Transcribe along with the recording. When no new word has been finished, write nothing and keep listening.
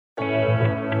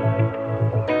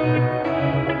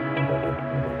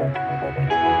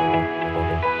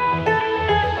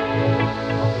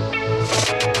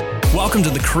Welcome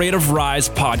to the Creative Rise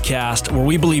podcast, where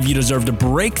we believe you deserve to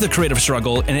break the creative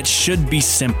struggle, and it should be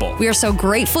simple. We are so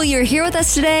grateful you're here with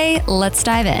us today. Let's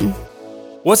dive in.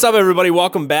 What's up, everybody?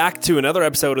 Welcome back to another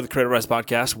episode of the Creative Rise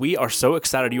podcast. We are so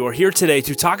excited you are here today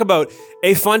to talk about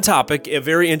a fun topic, a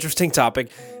very interesting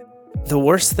topic. The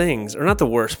worst things, or not the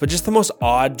worst, but just the most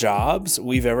odd jobs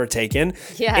we've ever taken.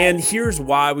 Yes. And here's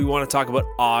why we want to talk about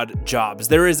odd jobs.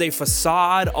 There is a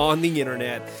facade on the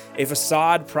internet, a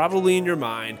facade probably in your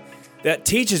mind, that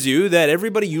teaches you that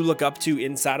everybody you look up to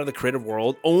inside of the creative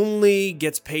world only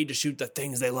gets paid to shoot the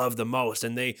things they love the most.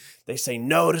 And they say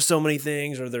no to so many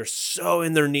things, or they're so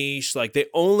in their niche. Like they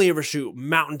only ever shoot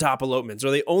mountaintop elopements,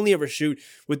 or they only ever shoot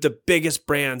with the biggest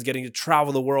brands getting to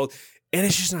travel the world. And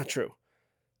it's just not true.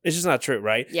 It's just not true,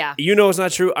 right? Yeah. You know it's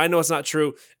not true. I know it's not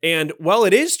true. And while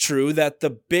it is true that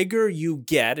the bigger you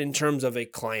get in terms of a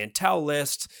clientele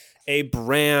list, a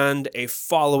brand, a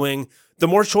following, the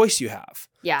more choice you have.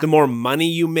 Yeah. The more money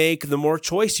you make, the more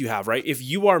choice you have, right? If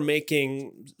you are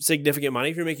making significant money,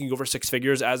 if you're making over six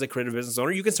figures as a creative business owner,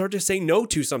 you can start to say no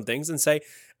to some things and say,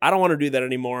 I don't want to do that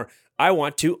anymore. I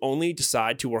want to only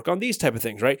decide to work on these type of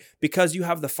things, right? Because you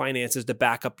have the finances to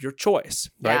back up your choice,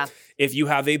 right? Yeah. If you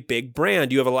have a big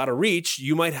brand, you have a lot of reach,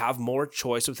 you might have more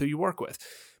choice with who you work with.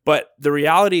 But the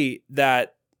reality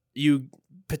that you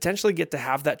potentially get to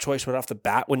have that choice right off the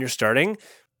bat when you're starting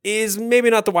is maybe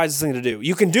not the wisest thing to do.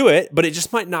 You can do it, but it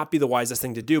just might not be the wisest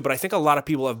thing to do. But I think a lot of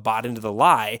people have bought into the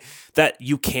lie that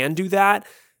you can do that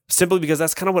simply because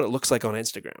that's kind of what it looks like on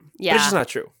Instagram. Yeah. But it's just not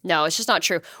true. No, it's just not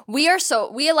true. We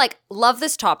love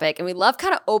this topic, and we love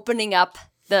kind of opening up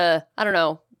the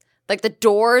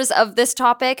doors of this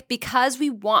topic because we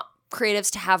want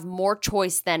creatives to have more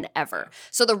choice than ever.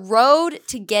 So the road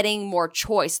to getting more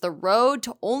choice, the road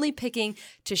to only picking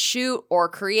to shoot or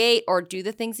create or do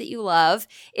the things that you love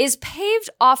is paved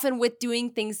often with doing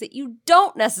things that you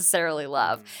don't necessarily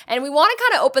love. And we want to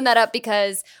kind of open that up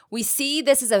because we see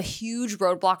this as a huge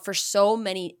roadblock for so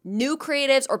many new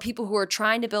creatives or people who are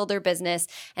trying to build their business.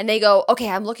 And they go, okay,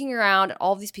 I'm looking around at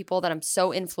all of these people that I'm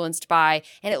so influenced by,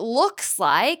 and it looks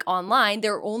like online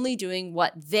they're only doing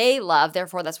what they love.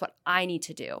 Therefore, that's what I need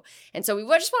to do. And so we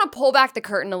just want to pull back the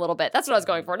curtain a little bit. That's what I was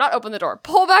going for, not open the door.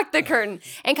 Pull back the curtain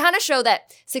and kind of show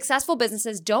that successful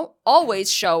businesses don't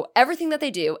always show everything that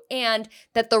they do, and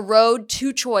that the road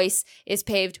to choice is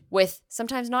paved with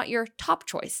sometimes not your top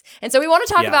choice. And so we want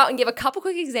to talk about and give a couple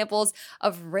quick examples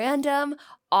of random,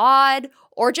 odd,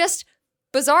 or just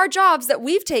bizarre jobs that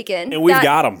we've taken. And we've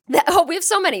got them. We have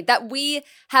so many that we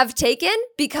have taken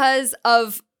because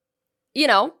of,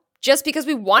 just because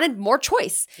we wanted more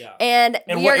choice. Yeah. And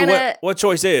we are going to... What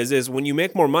choice is when you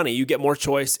make more money, you get more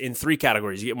choice in three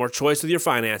categories. You get more choice with your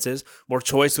finances, more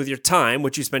choice with your time,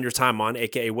 which you spend your time on,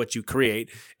 aka what you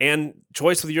create, and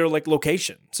choice with your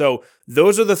location. So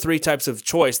those are the three types of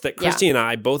choice that Christy and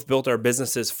I both built our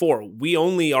businesses for. We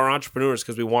only are entrepreneurs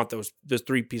because we want those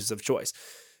three pieces of choice.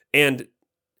 And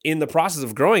in the process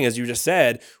of growing, as you just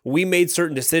said, we made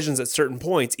certain decisions at certain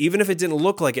points, even if it didn't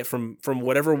look like it from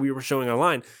whatever we were showing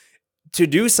online, to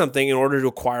do something in order to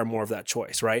acquire more of that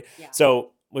choice, right? Yeah.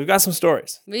 So we've got some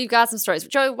stories.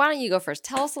 Joey, why don't you go first?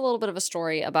 Tell us a little bit of a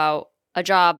story about a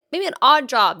job, maybe an odd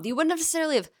job that you wouldn't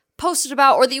necessarily have posted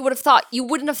about, or that you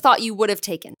wouldn't have thought you would have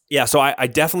taken. Yeah, so I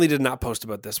definitely did not post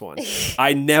about this one.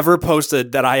 I never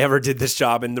posted that I ever did this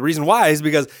job. And the reason why is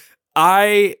because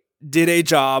I did a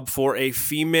job for a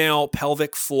female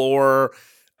pelvic floor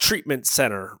treatment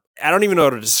center. I don't even know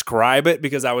how to describe it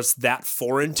because I was that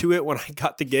foreign to it when I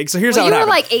got the gig. So here's how it happened. You were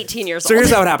like 18 years old. So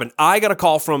here's how it happened. I got a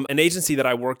call from an agency that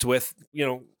I worked with,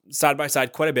 side by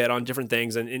side quite a bit on different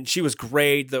things. And she was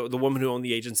great, the woman who owned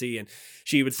the agency, and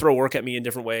she would throw work at me in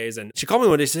different ways. And she called me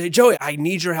one day and said, hey, Joey, I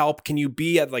need your help. Can you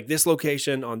be at this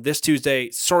location on this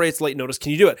Tuesday? Sorry, it's late notice.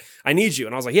 Can you do it? I need you.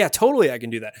 And I was like, yeah, totally, I can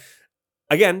do that.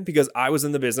 Again, because I was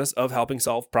in the business of helping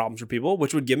solve problems for people,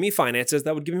 which would give me finances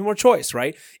that would give me more choice,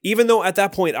 right? Even though at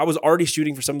that point I was already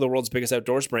shooting for some of the world's biggest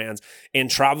outdoors brands and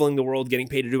traveling the world, getting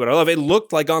paid to do what I love, it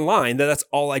looked like online that's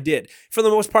all I did. For the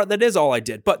most part, that is all I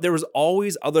did. But there was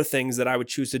always other things that I would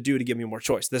choose to do to give me more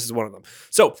choice. This is one of them.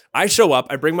 So I show up,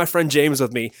 I bring my friend James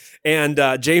with me, and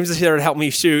James is here to help me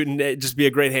shoot and just be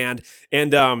a great hand.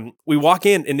 And we walk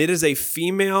in, and it is a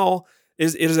female,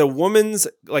 it is a woman's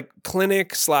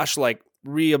clinic /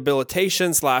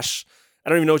 rehabilitation / I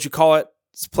don't even know what you call it,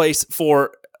 place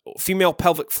for female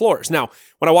pelvic floors. Now,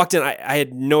 when I walked in, I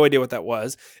had no idea what that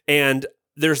was. And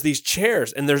there's these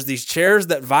chairs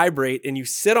that vibrate, and you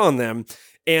sit on them,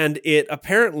 and it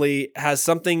apparently has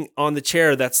something on the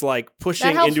chair that's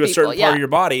pushing into a certain part of your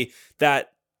body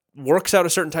that works out a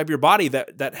certain type of your body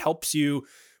that helps you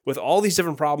with all these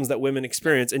different problems that women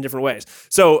experience in different ways.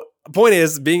 So point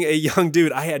is, being a young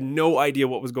dude, I had no idea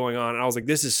what was going on. And I was like,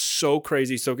 this is so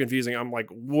crazy, so confusing. I'm like,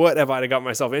 what have I got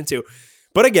myself into?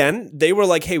 But again, they were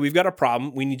like, hey, we've got a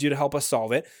problem. We need you to help us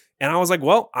solve it. And I was like,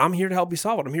 well, I'm here to help you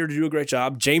solve it. I'm here to do a great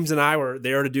job. James and I were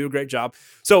there to do a great job.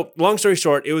 So long story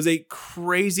short, it was a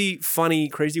crazy, funny,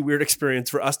 crazy, weird experience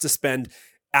for us to spend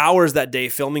hours that day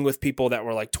filming with people that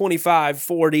were like 25,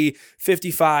 40,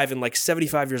 55, and like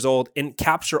 75 years old, and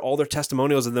capture all their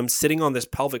testimonials of them sitting on this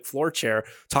pelvic floor chair,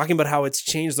 talking about how it's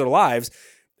changed their lives.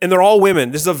 And they're all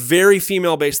women. This is a very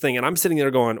female-based thing. And I'm sitting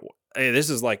there going, hey, this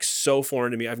is like so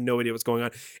foreign to me. I have no idea what's going on.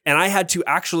 And I had to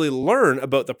actually learn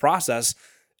about the process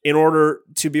in order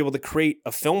to be able to create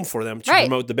a film for them to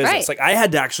promote the business. Like I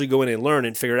had to actually go in and learn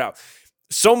and figure it out.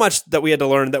 So much that we had to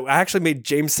learn that I actually made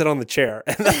James sit on the chair,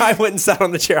 and then I went and sat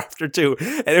on the chair after too.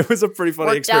 And it was a pretty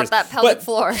funny experience. Worked out that pelvic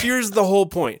floor. Here's the whole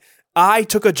point. I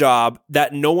took a job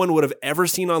that no one would have ever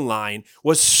seen online,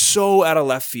 was so out of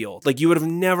left field. Like you would have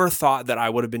never thought that I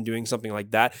would have been doing something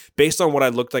like that based on what I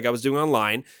looked like I was doing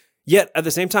online. Yet at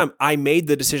the same time, I made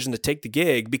the decision to take the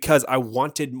gig because I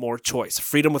wanted more choice,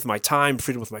 freedom with my time,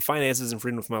 freedom with my finances, and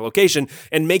freedom with my location.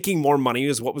 And making more money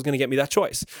is what was going to get me that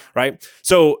choice, right?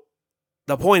 So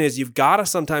the point is, you've got to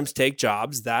sometimes take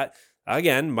jobs that,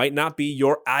 again, might not be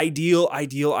your ideal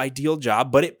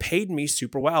job, but it paid me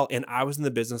super well. And I was in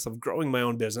the business of growing my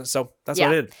own business. So that's what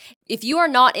I did. If you are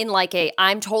not in like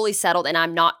I'm totally settled and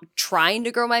I'm not trying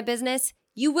to grow my business,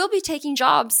 you will be taking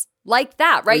jobs like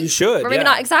that, right? Well, you should. Or maybe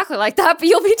not exactly like that, but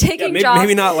you'll be taking jobs.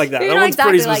 Maybe not like that. That one's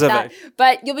exactly pretty specific. Like that,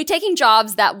 but you'll be taking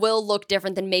jobs that will look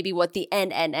different than maybe what the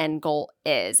end goal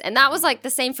is. And that was like the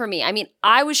same for me. I mean,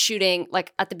 I was shooting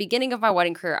like at the beginning of my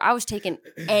wedding career, I was taking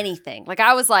anything. Like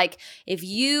I was like, if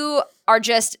you are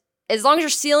just, as long as you're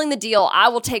sealing the deal, I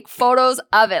will take photos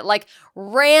of it, like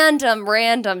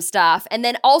random stuff. And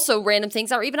then also random things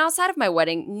that are even outside of my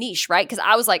wedding niche, right? Because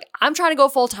I was like, I'm trying to go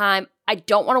full time. I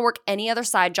don't want to work any other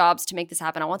side jobs to make this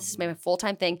happen. I want this to be my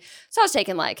full-time thing. So I was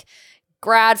taking like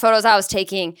grad photos. I was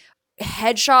taking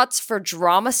headshots for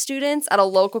drama students at a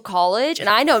local college. And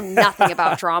I know nothing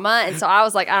about drama. And so I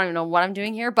was like, I don't even know what I'm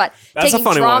doing here, but that's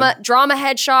taking drama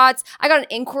headshots. I got an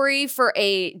inquiry for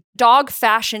a dog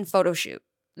fashion photo shoot.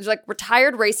 There's like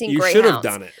retired racing greyhounds. You should have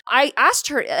done it. I asked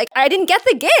her, like, I didn't get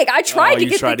the gig. I tried to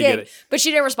get the gig, but she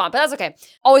didn't respond. But that's okay.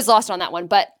 Always lost on that one.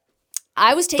 But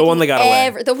I was taking the one that got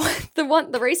away.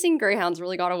 The racing greyhounds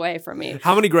really got away from me.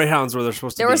 How many greyhounds were there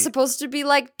supposed to be? There were supposed to be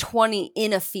like 20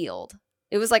 in a field.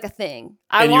 It was like a thing.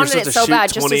 I wanted it so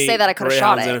bad just to say that I could have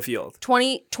shot it. In a field.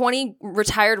 20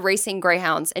 retired racing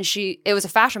greyhounds, and it was a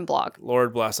fashion blog.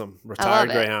 Lord bless them. Retired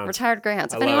greyhounds. Retired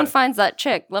greyhounds. If anyone finds that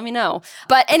chick, let me know.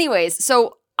 But anyways,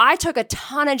 so I took a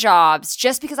ton of jobs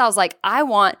just because I was like, I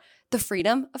want the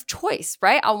freedom of choice,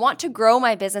 right? I want to grow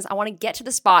my business. I want to get to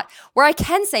the spot where I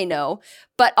can say no,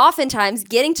 but oftentimes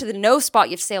getting to the no spot,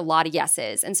 you have to say a lot of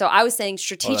yeses. And so I was saying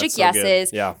strategic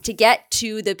yeses to get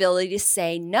to the ability to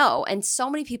say no. And so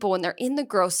many people, when they're in the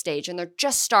growth stage and they're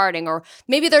just starting, or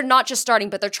maybe they're not just starting,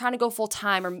 but they're trying to go full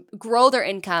time or grow their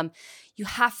income, you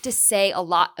have to say a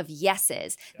lot of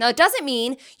yeses. Now, it doesn't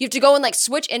mean you have to go and like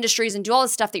switch industries and do all the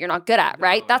stuff that you're not good at,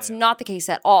 right? That's not the case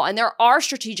at all. And there are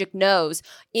strategic no's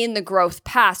in the growth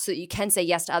path so that you can say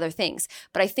yes to other things.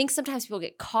 But I think sometimes people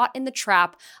get caught in the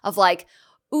trap of like,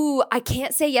 ooh, I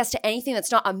can't say yes to anything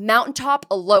that's not a mountaintop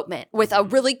elopement with a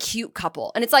really cute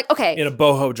couple. And it's like, okay. In a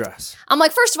boho dress. I'm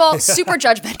like, first of all, super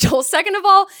judgmental. Second of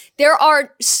all, there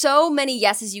are so many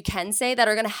yeses you can say that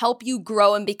are going to help you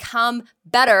grow and become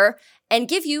better and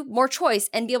give you more choice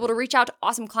and be able to reach out to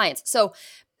awesome clients. So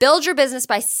build your business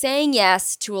by saying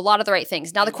yes to a lot of the right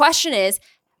things. Now, the question is,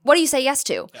 what do you say yes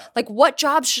to? Yeah. Like, what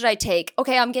jobs should I take?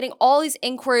 Okay, I'm getting all these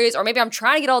inquiries, or maybe I'm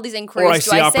trying to get all these inquiries. Or I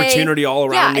see opportunity all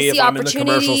around me if I'm in the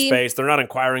commercial space. They're not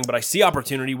inquiring, but I see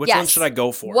opportunity. Which one should I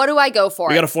go for? What do I go for?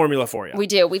 We got a formula for you. We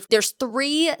do. There's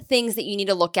 3 things that you need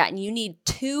to look at, and you need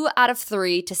 2 out of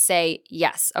 3 to say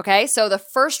yes, okay? So the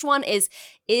first one is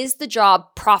the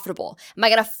job profitable? Am I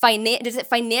going to does it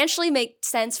financially make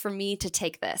sense for me to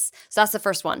take this? So that's the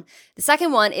first one. The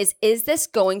second one is this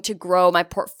going to grow my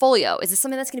portfolio? Is this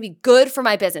something that's going to be good for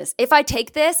my business? If I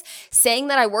take this, saying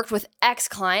that I worked with X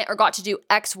client or got to do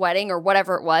X wedding or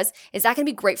whatever it was, is that going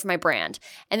to be great for my brand?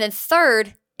 And then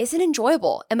third, is it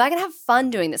enjoyable? Am I going to have fun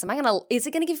doing this? Is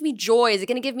it going to give me joy? Is it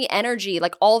going to give me energy?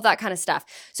 Like all of that kind of stuff.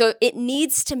 So it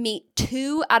needs to meet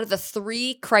 2 out of the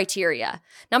 3 criteria.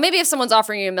 Now, maybe if someone's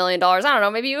offering you $1 million, I don't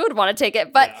know, maybe you would want to take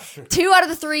it, but 2 out of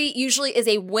the 3 usually is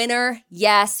a winner.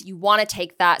 Yes, you want to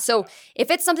take that. So if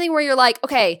it's something where you're like,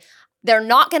 okay, they're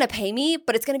not going to pay me,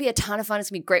 but it's going to be a ton of fun. It's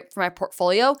going to be great for my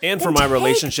portfolio and for my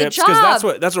relationships, because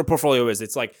that's what portfolio is.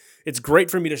 It's like, it's great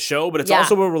for me to show, but it's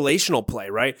also a relational play,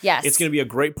 right? Yes. It's going to be a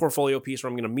great portfolio piece where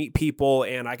I'm going to meet people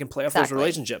and I can play off those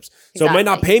relationships. So it might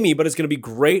not pay me, but it's going to be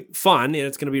great fun and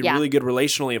it's going to be really good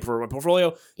relationally. And for my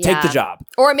portfolio, take the job.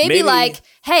 Or maybe like,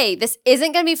 hey, this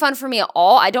isn't going to be fun for me at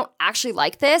all. I don't actually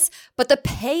like this, but the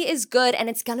pay is good and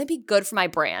it's going to be good for my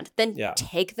brand. Then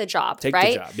take the job,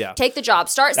 right? Take the job.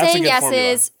 Start saying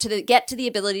yeses to get to the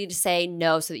ability to say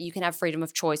no so that you can have freedom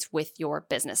of choice with your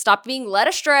business. Stop being led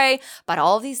astray by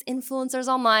all of these influencers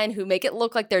online who make it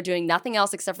look like they're doing nothing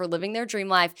else except for living their dream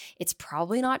life. It's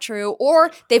probably not true.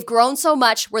 Or they've grown so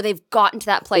much where they've gotten to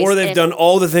that place. Or they've done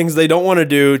all the things they don't want to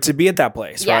do to be at that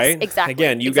place, right? Exactly.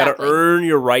 Again, you got to earn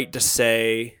your right to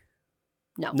say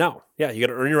no. Yeah, you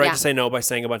got to earn your right to say no by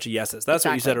saying a bunch of yeses. That's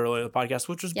what you said earlier in the podcast,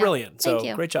 which was brilliant.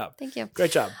 So great job. Thank you.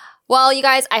 Great job. Well, you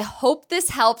guys, I hope this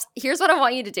helps. Here's what I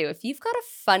want you to do. If you've got a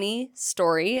funny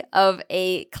story of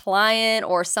a client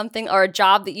or something or a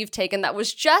job that you've taken that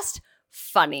was just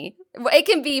funny, it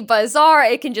can be bizarre,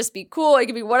 it can just be cool, it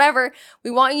can be whatever.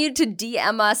 We want you to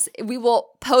DM us. We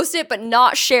will post it, but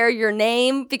not share your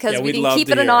name because we can keep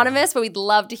it anonymous, but we'd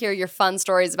love to hear your fun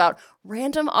stories about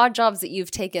random odd jobs that you've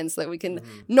taken so that we can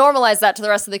normalize that to the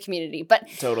rest of the community. But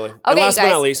totally. Okay, last guys. but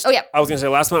not least, I was going to say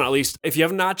last but not least, if you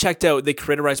have not checked out the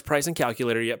Creative Rise pricing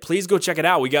calculator yet, please go check it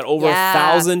out. We got over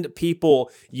 1,000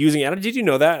 people using it. Did you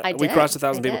know that? I did. We crossed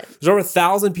 1,000 people. There's over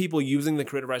 1,000 people using the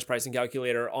Creative Rise pricing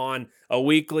calculator on a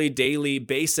weekly, daily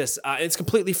basis. It's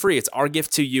completely free. It's our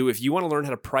gift to you. If you want to learn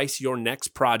how to price your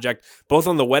next project, both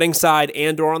on the wedding side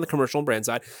and or on the commercial and brand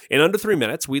side, in under 3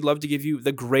 minutes, we'd love to give you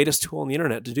the greatest tool on the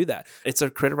internet to do that. It's a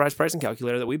Creative Rise pricing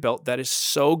calculator that we built that is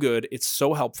so good. It's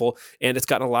so helpful, and it's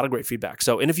gotten a lot of great feedback.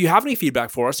 So, and if you have any feedback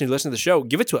for us and you listen to the show,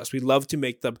 give it to us. We'd love to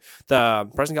make the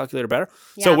pricing calculator better.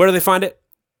 Yeah. So where do they find it?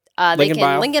 Link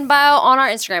in bio on our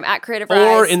Instagram at Creative Rise.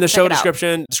 Or in the show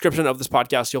description of this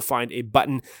podcast, you'll find a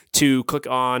button to click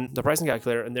on the pricing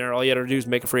calculator, and there all you got to do is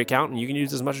make a free account, and you can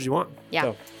use as much as you want. Yeah.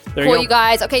 So, there cool, you go. you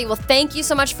guys. Okay, well, thank you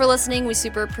so much for listening. We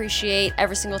super appreciate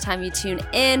every single time you tune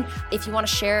in. If you want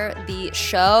to share the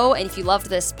show, and if you loved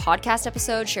this podcast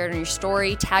episode, share it on your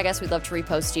story, tag us. We'd love to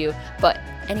repost you. But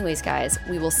anyways, guys,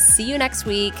 we will see you next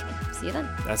week. See you then.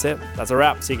 That's it. That's a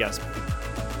wrap. See you guys.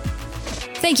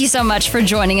 Thank you so much for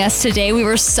joining us today. We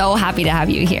were so happy to have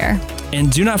you here.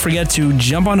 And do not forget to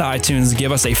jump onto iTunes,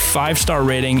 give us a 5-star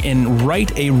rating, and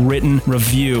write a written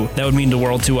review. That would mean the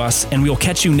world to us. And we'll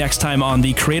catch you next time on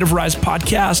the Creative Rise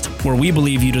podcast, where we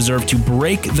believe you deserve to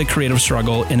break the creative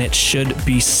struggle, and it should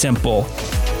be simple.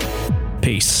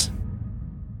 Peace.